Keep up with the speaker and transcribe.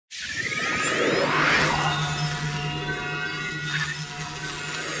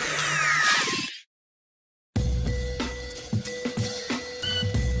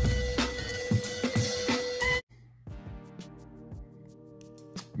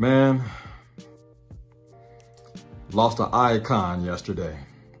Man, lost an icon yesterday.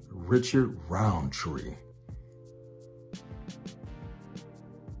 Richard Roundtree.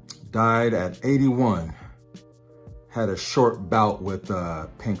 Died at 81. Had a short bout with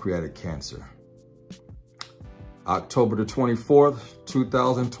pancreatic cancer. October the 24th,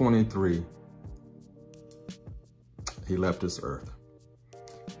 2023. He left this earth.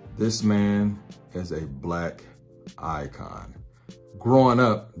 This man is a black icon. Growing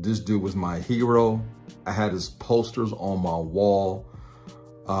up, this dude was my hero. I had his posters on my wall.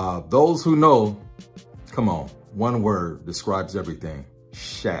 Those who know, come on, one word describes everything.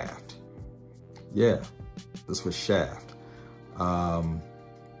 Shaft. Yeah, this was Shaft.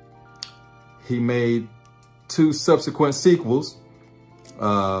 He made 2 subsequent sequels,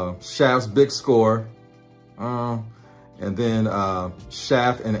 Shaft's Big Score, and then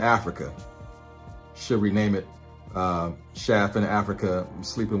Shaft in Africa. Should rename it Shaft in Africa,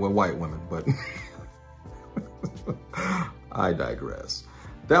 Sleeping with White Women, but I digress.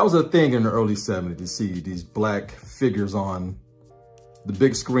 That was a thing in the early 70s to see these black figures on the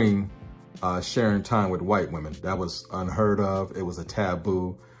big screen sharing time with white women. That was unheard of. It was a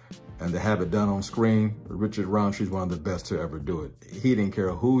taboo. And to have it done on screen, Richard Roundtree is one of the best to ever do it. He didn't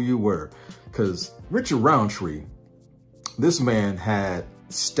care who you were, because Richard Roundtree, this man had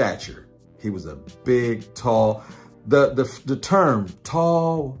stature. He was a big, tall, the term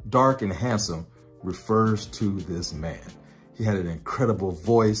tall, dark, and handsome refers to this man. He had an incredible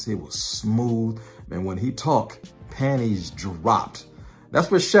voice. He was smooth. And when he talked, panties dropped.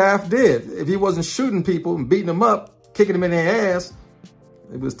 That's what Shaft did. If he wasn't shooting people and beating them up, kicking them in their ass,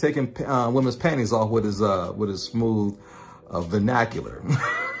 he was taking women's panties off with his smooth vernacular.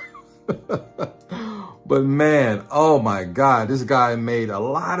 But man, oh my God, this guy made a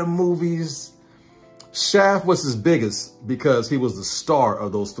lot of movies. Shaft was his biggest because he was the star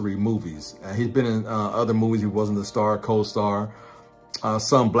of those 3 movies. He's been in other movies. He wasn't the star, co-star.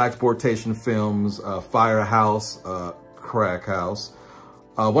 Some blaxploitation films, Firehouse, Crack House.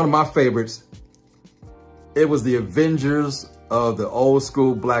 One of my favorites, it was the Avengers of the old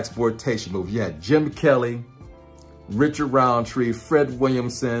school blaxploitation movie. You had Jim Kelly, Richard Roundtree, Fred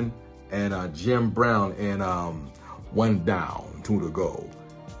Williamson, and Jim Brown in One Down, 2 to Go.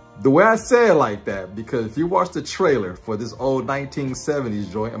 The way I say it like that, because if you watch the trailer for this old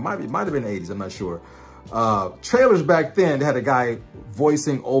 1970s joint, it might have been 80s, I'm not sure. Trailers back then, they had a guy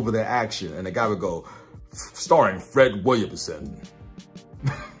voicing over the action, and the guy would go, starring Fred Williamson,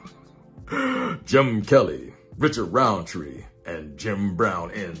 Jim Kelly, Richard Roundtree, and Jim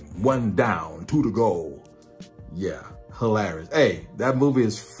Brown in One Down, 2 to Go. Yeah, hilarious. Hey, that movie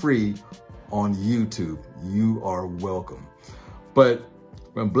is free on YouTube. You are welcome. But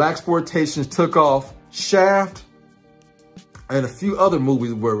when blaxploitation took off, Shaft and a few other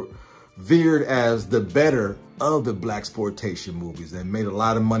movies were veered as the better of the blaxploitation movies and made a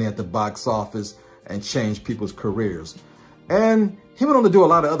lot of money at the box office and changed people's careers. And he went on to do a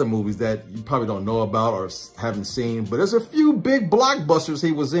lot of other movies that you probably don't know about or haven't seen, but there's a few big blockbusters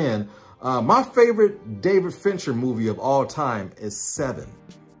he was in. My favorite David Fincher movie of all time is Seven,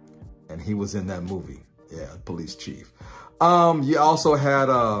 and he was in that movie. Yeah, police chief. You also had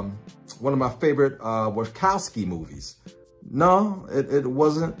one of my favorite Wachowski movies. No, it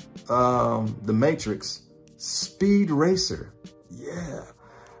wasn't The Matrix. Speed Racer. Yeah.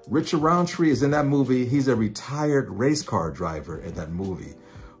 Richard Roundtree is in that movie. He's a retired race car driver in that movie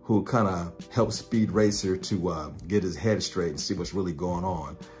who kind of helps Speed Racer to get his head straight and see what's really going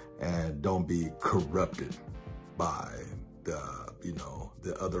on and don't be corrupted by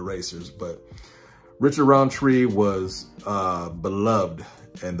the other racers. But Richard Roundtree was beloved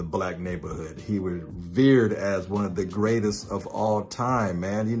in the black neighborhood. He was revered as one of the greatest of all time,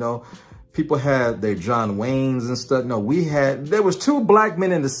 man. You know, people had their John Waynes and stuff. No, there was 2 black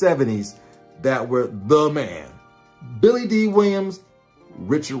men in the 70s that were the man. Billy D. Williams,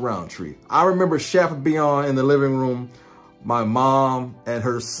 Richard Roundtree. I remember Shaft would be on in the living room. My mom and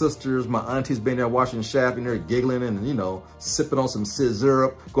her sisters, my aunties being there watching Shaft and they're giggling and, you know, sipping on some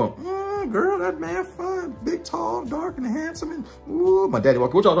scissor, going, girl, that man fine, big, tall, dark, and handsome. And ooh, my daddy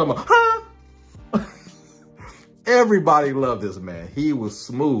walked, what y'all talking about? Huh? Everybody loved this man. He was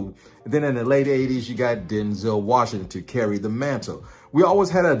smooth. And then in the late 80s, you got Denzel Washington to carry the mantle. We always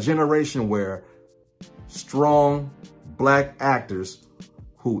had a generation where strong black actors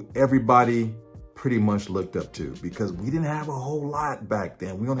who everybody pretty much looked up to, because we didn't have a whole lot back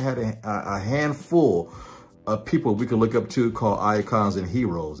then. We only had a handful of people we could look up to called icons and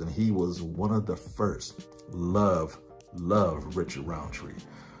heroes. And he was one of the first. Love Richard Roundtree.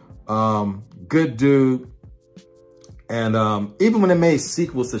 Good dude. And even when they made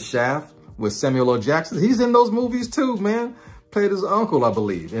sequels to Shaft with Samuel L. Jackson, he's in those movies too, man. Played his uncle, I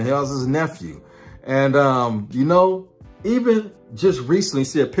believe, and he was his nephew. And, you know, even just recently,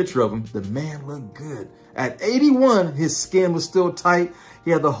 see a picture of him, the man looked good. At 81, his skin was still tight.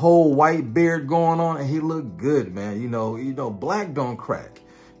 He had the whole white beard going on, and he looked good, man. You know, black don't crack.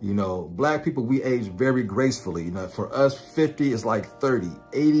 You know, black people, we age very gracefully. You know, for us, 50 is like 30.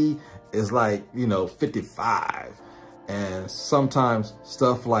 80 is like, you know, 55. And sometimes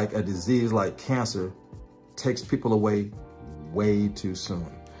stuff like a disease like cancer takes people away way too soon.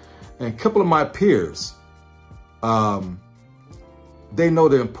 And a couple of my peers, they know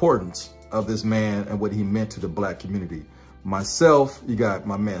the importance of this man and what he meant to the black community. Myself, you got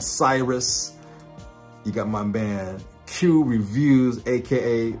my man Cyrus, you got my man Q Reviews,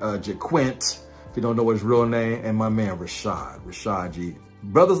 aka Jaquint, if you don't know his real name, and my man Rashad G.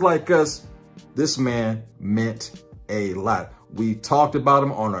 Brothers like us, this man meant a lot. We talked about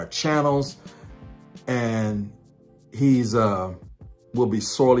him on our channels, and he's will be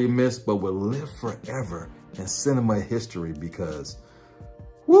sorely missed, but will live forever in cinema history because,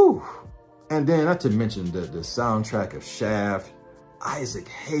 whoo. And then not to mention the soundtrack of Shaft, Isaac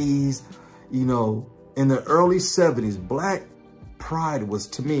Hayes. You know, in the early 70s, Black Pride was,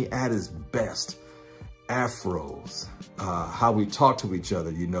 to me, at its best. Afros, how we talk to each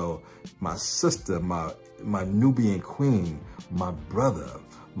other, you know, my sister, my Nubian queen, my brother,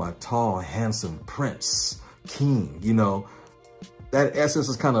 my tall, handsome prince, king, you know. That essence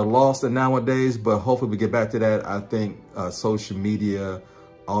is kind of lost nowadays, but hopefully we get back to that. I think social media,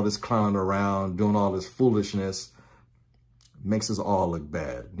 all this clowning around, doing all this foolishness makes us all look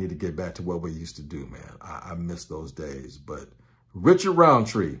bad. Need to get back to what we used to do, man. I miss those days. But Richard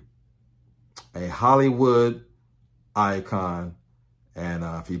Roundtree, a Hollywood icon. And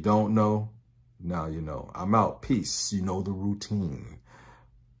if you don't know, now you know. I'm out. Peace. You know the routine.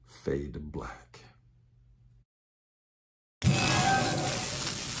 Fade to black.